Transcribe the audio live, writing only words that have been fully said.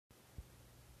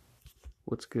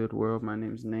What's good, world? My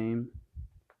name's Name.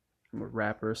 I'm a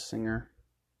rapper, singer,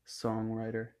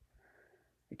 songwriter,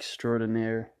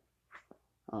 extraordinaire.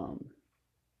 Um,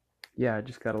 yeah, I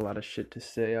just got a lot of shit to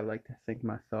say. I like to think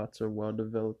my thoughts are well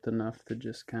developed enough to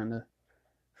just kind of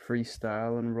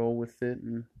freestyle and roll with it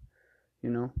and, you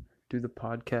know, do the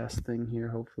podcast thing here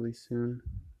hopefully soon.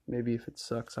 Maybe if it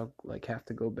sucks, I'll have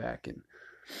to go back and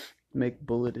make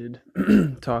bulleted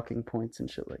talking points and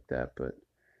shit like that. But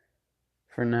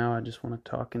for now, I just want to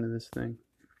talk into this thing.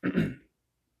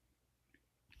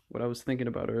 What I was thinking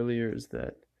about earlier is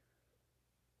that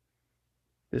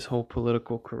this whole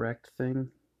political correct thing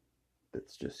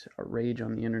that's just a rage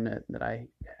on the internet that I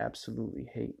absolutely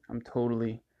hate. I'm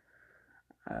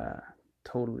uh,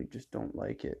 totally just don't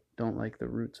like it. Don't like the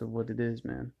roots of what it is,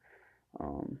 man.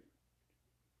 Um,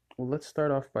 well, let's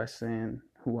start off by saying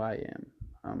who I am.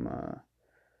 I'm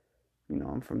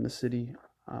from the city.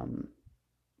 I'm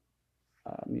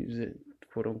music,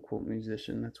 quote unquote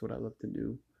musician. That's what I love to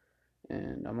do.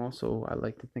 And I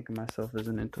like to think of myself as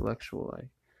an intellectual. I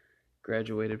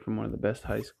graduated from one of the best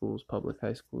high schools, public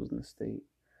high schools in the state.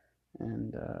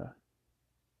 And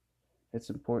it's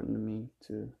important to me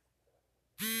to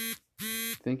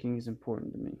thinking is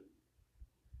important to me.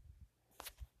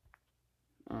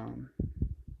 Um,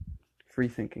 Free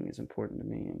thinking is important to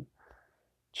me, and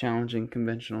challenging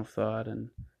conventional thought and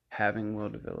having well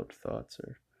developed thoughts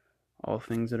are all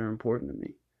things that are important to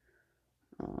me.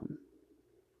 Um,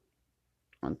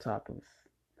 on top of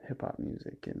hip hop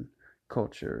music and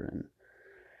culture and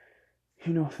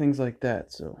things like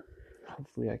that. So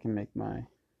hopefully I can make my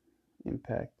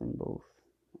impact in both.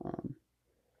 Um,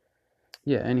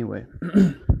 yeah. Anyway,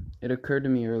 it occurred to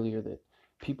me earlier that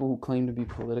people who claim to be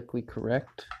politically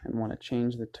correct and want to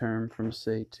change the term from,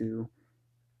 say, to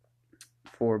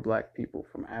for black people,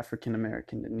 from African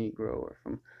American to Negro, or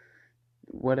from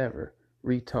whatever,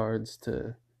 retards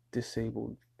to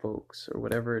disabled folks, or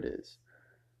whatever it is.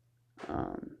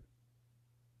 Um,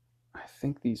 I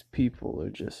think these people are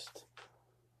just.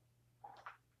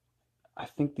 I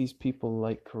think these people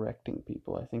like correcting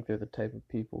people. I think they're the type of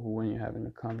people who, when you're having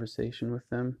a conversation with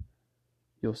them,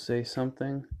 you'll say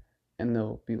something and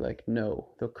they'll be like, no,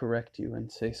 they'll correct you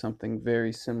and say something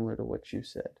very similar to what you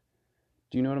said.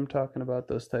 Do you know what I'm talking about?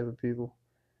 Those type of people?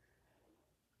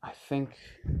 I think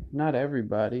not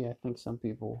everybody. I think some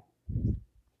people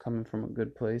coming from a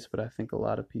good place, but I think a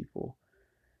lot of people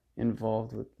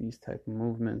involved with these type of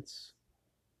movements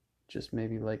just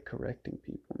maybe like correcting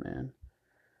people, man.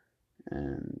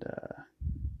 And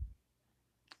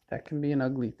that can be an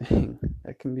ugly thing.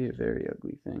 That can be a very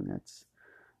ugly thing. That's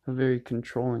a very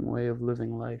controlling way of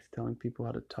living life, telling people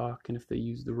how to talk, and if they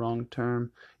use the wrong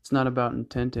term, it's not about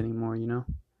intent anymore.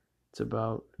 It's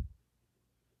about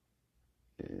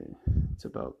uh, it's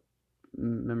about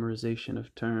memorization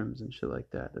of terms and shit like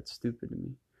that. That's stupid to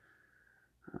me.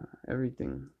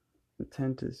 Everything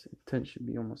intent should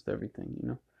be almost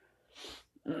everything.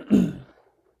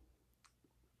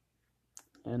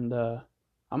 And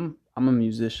I'm a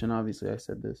musician. Obviously, I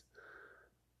said this.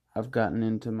 I've gotten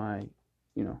into my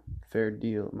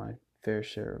my fair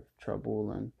share of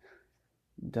trouble and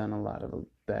done a lot of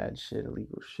bad shit,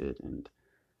 illegal shit, and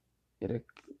it.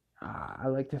 I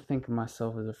like to think of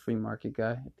myself as a free market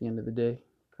guy. At the end of the day,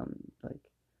 come like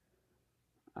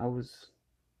I was,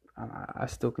 I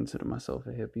still consider myself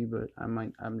a hippie, but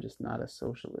I'm just not a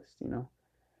socialist.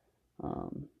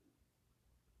 Um,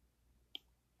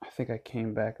 I think I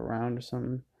came back around or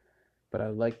something, but I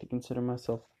like to consider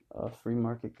myself a free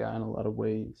market guy in a lot of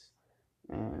ways.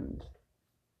 And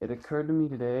it occurred to me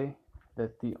today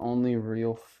that the only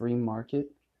real free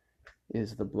market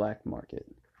is the black market,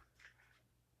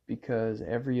 because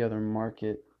every other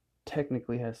market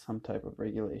technically has some type of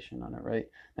regulation on it, right?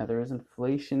 Now, there is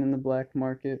inflation in the black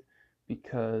market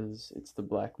because it's the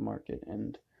black market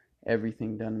and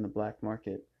everything done in the black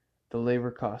market. The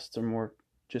labor costs are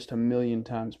just a million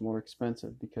times more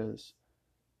expensive because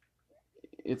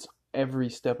it's every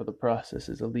step of the process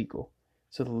is illegal.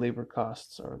 So the labor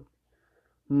costs are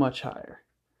much higher.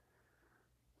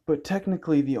 But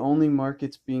technically, the only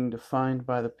markets being defined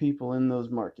by the people in those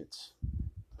markets,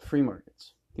 free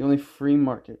markets, the only free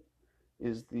market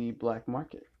is the black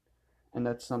market. And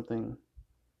that's something,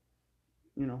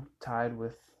 tied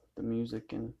with the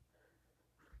music and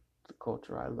the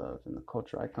culture I love and the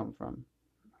culture I come from.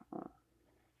 Uh,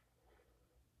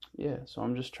 yeah, so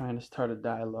I'm just trying to start a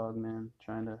dialogue, man.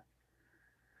 Trying to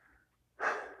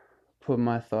put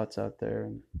my thoughts out there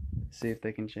and see if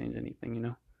they can change anything.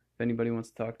 If anybody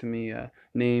wants to talk to me,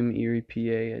 name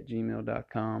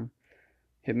eriepa@gmail.com.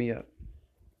 Hit me up.